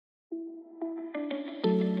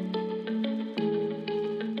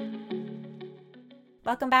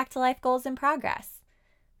Welcome back to Life Goals in Progress.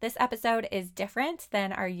 This episode is different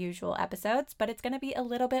than our usual episodes, but it's going to be a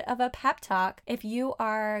little bit of a pep talk if you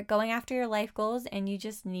are going after your life goals and you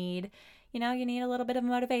just need, you need a little bit of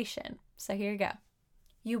motivation. So here you go.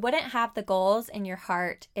 You wouldn't have the goals in your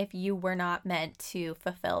heart if you were not meant to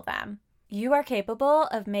fulfill them. You are capable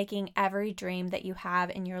of making every dream that you have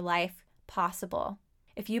in your life possible.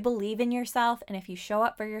 If you believe in yourself and if you show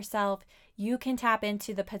up for yourself, you can tap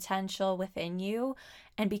into the potential within you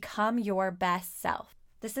and become your best self.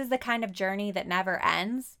 This is the kind of journey that never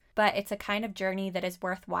ends, but it's a kind of journey that is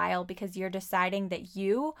worthwhile because you're deciding that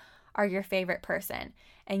you are your favorite person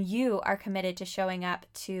and you are committed to showing up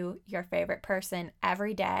to your favorite person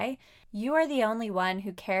every day. You are the only one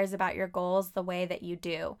who cares about your goals the way that you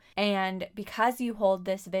do. And because you hold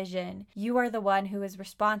this vision, you are the one who is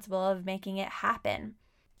responsible of making it happen.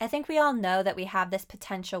 I think we all know that we have this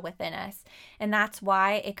potential within us, and that's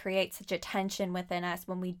why it creates such a tension within us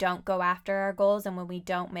when we don't go after our goals and when we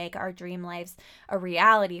don't make our dream lives a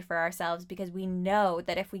reality for ourselves, because we know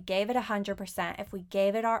that if we gave it 100%, if we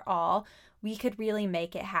gave it our all, we could really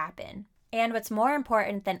make it happen. And what's more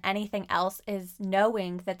important than anything else is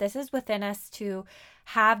knowing that this is within us to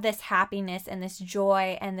have this happiness and this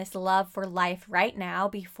joy and this love for life right now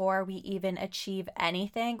before we even achieve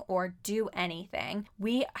anything or do anything.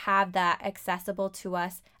 We have that accessible to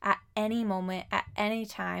us at any moment, at any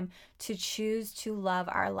time, to choose to love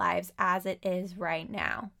our lives as it is right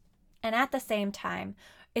now. And at the same time,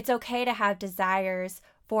 it's okay to have desires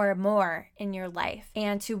for more in your life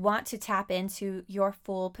and to want to tap into your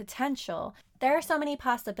full potential. There are so many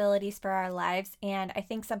possibilities for our lives, and I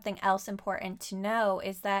think something else important to know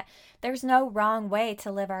is that there's no wrong way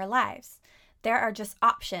to live our lives. There are just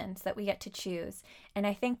options that we get to choose, and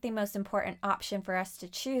I think the most important option for us to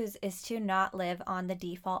choose is to not live on the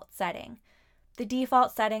default setting. The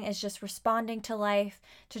default setting is just responding to life,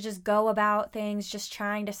 to just go about things, just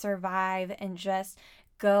trying to survive and just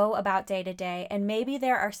go about day to day. And maybe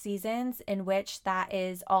there are seasons in which that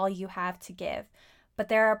is all you have to give. But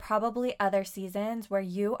there are probably other seasons where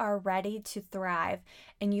you are ready to thrive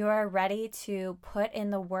and you are ready to put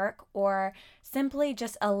in the work or simply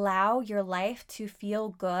just allow your life to feel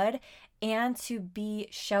good and to be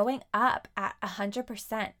showing up at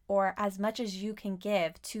 100% or as much as you can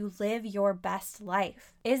give to live your best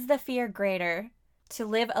life. Is the fear greater to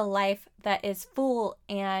live a life that is full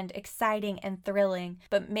and exciting and thrilling,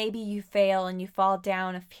 but maybe you fail and you fall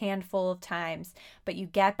down a handful of times, but you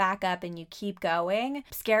get back up and you keep going,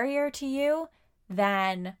 scarier to you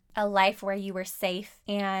than a life where you were safe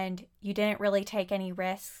and you didn't really take any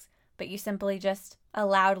risks, but you simply just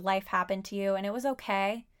allowed life happen to you and it was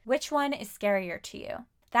okay? Which one is scarier to you?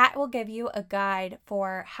 That will give you a guide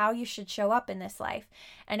for how you should show up in this life.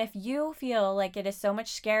 And if you feel like it is so much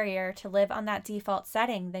scarier to live on that default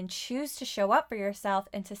setting, then choose to show up for yourself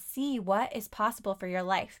and to see what is possible for your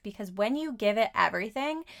life. Because when you give it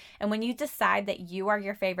everything and when you decide that you are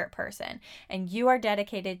your favorite person and you are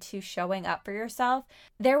dedicated to showing up for yourself,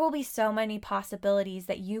 there will be so many possibilities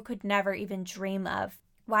that you could never even dream of.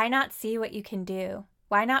 Why not see what you can do?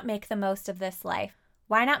 Why not make the most of this life?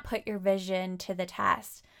 Why not put your vision to the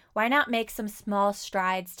test? Why not make some small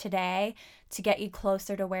strides today to get you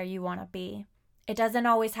closer to where you want to be? It doesn't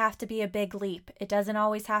always have to be a big leap. It doesn't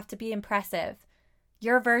always have to be impressive.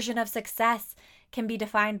 Your version of success can be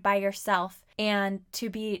defined by yourself and to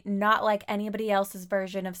be not like anybody else's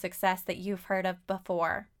version of success that you've heard of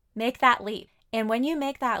before. Make that leap. And when you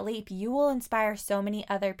make that leap, you will inspire so many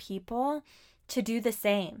other people to do the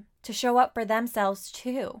same, to show up for themselves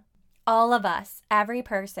too. All of us, every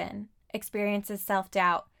person, experiences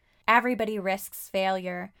self-doubt. Everybody risks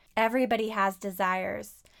failure. Everybody has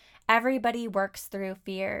desires. Everybody works through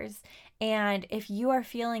fears. And if you are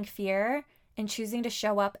feeling fear and choosing to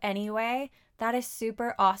show up anyway, that is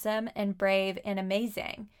super awesome and brave and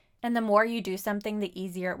amazing. And the more you do something, the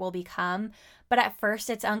easier it will become. But at first,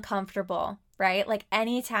 it's uncomfortable, right? Like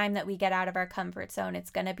any time that we get out of our comfort zone,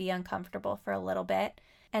 it's going to be uncomfortable for a little bit.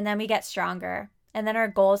 And then we get stronger. And then our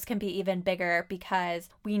goals can be even bigger because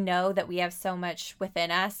we know that we have so much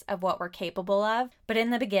within us of what we're capable of. But in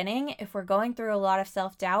the beginning, if we're going through a lot of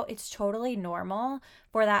self-doubt, it's totally normal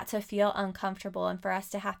for that to feel uncomfortable and for us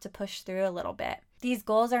to have to push through a little bit. These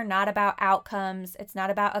goals are not about outcomes. It's not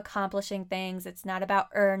about accomplishing things. It's not about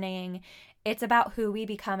earning. It's about who we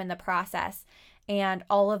become in the process and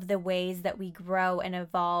all of the ways that we grow and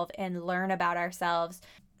evolve and learn about ourselves.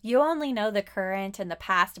 You only know the current and the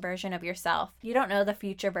past version of yourself. You don't know the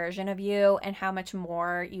future version of you and how much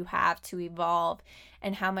more you have to evolve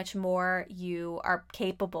and how much more you are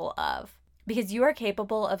capable of. Because you are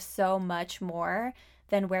capable of so much more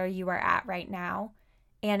than where you are at right now.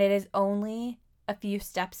 and it is only a few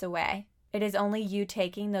steps away. It is only you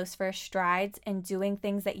taking those first strides and doing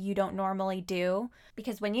things that you don't normally do.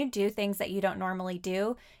 Because when you do things that you don't normally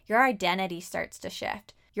do, your identity starts to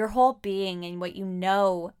shift. Your whole being and what you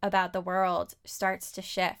know about the world starts to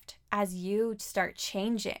shift as you start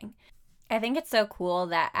changing. I think it's so cool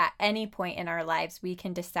that at any point in our lives, we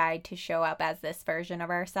can decide to show up as this version of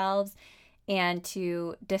ourselves and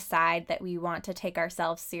to decide that we want to take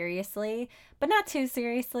ourselves seriously, but not too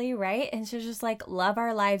seriously, right? And to just like love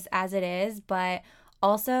our lives as it is, but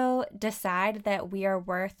also decide that we are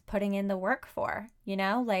worth putting in the work for,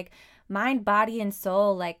 like mind, body, and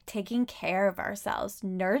soul, like taking care of ourselves,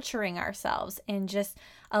 nurturing ourselves, and just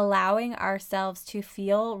allowing ourselves to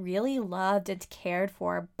feel really loved and cared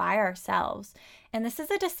for by ourselves. And this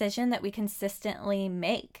is a decision that we consistently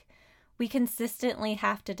make. We consistently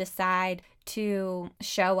have to decide to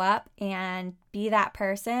show up and be that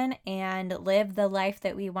person and live the life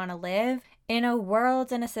that we want to live in a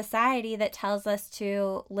world and a society that tells us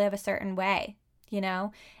to live a certain way.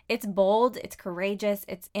 It's bold, it's courageous,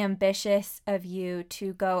 it's ambitious of you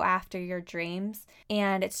to go after your dreams,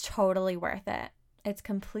 and it's totally worth it. It's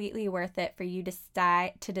completely worth it for you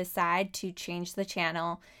to decide to change the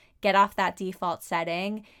channel, get off that default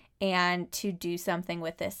setting, and to do something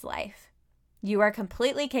with this life. You are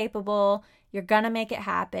completely capable. You're going to make it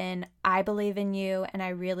happen. I believe in you, and I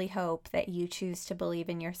really hope that you choose to believe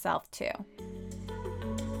in yourself too.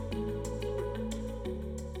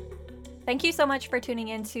 Thank you so much for tuning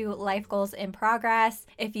into Life Goals in Progress.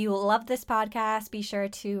 If you love this podcast, be sure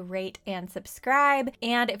to rate and subscribe.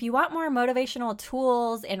 And if you want more motivational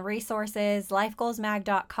tools and resources,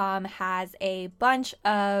 lifegoalsmag.com has a bunch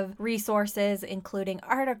of resources, including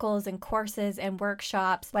articles and courses and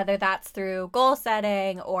workshops, whether that's through goal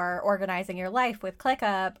setting or organizing your life with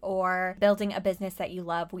ClickUp or building a business that you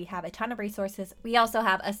love. We have a ton of resources. We also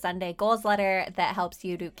have a Sunday goals letter that helps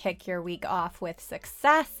you to kick your week off with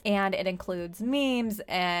success, and it includes memes,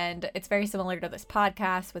 and it's very similar to this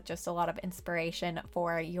podcast with just a lot of inspiration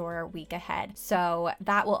for your week ahead. So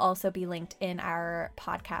that will also be linked in our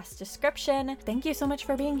podcast description. Thank you so much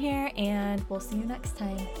for being here, and we'll see you next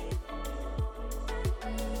time.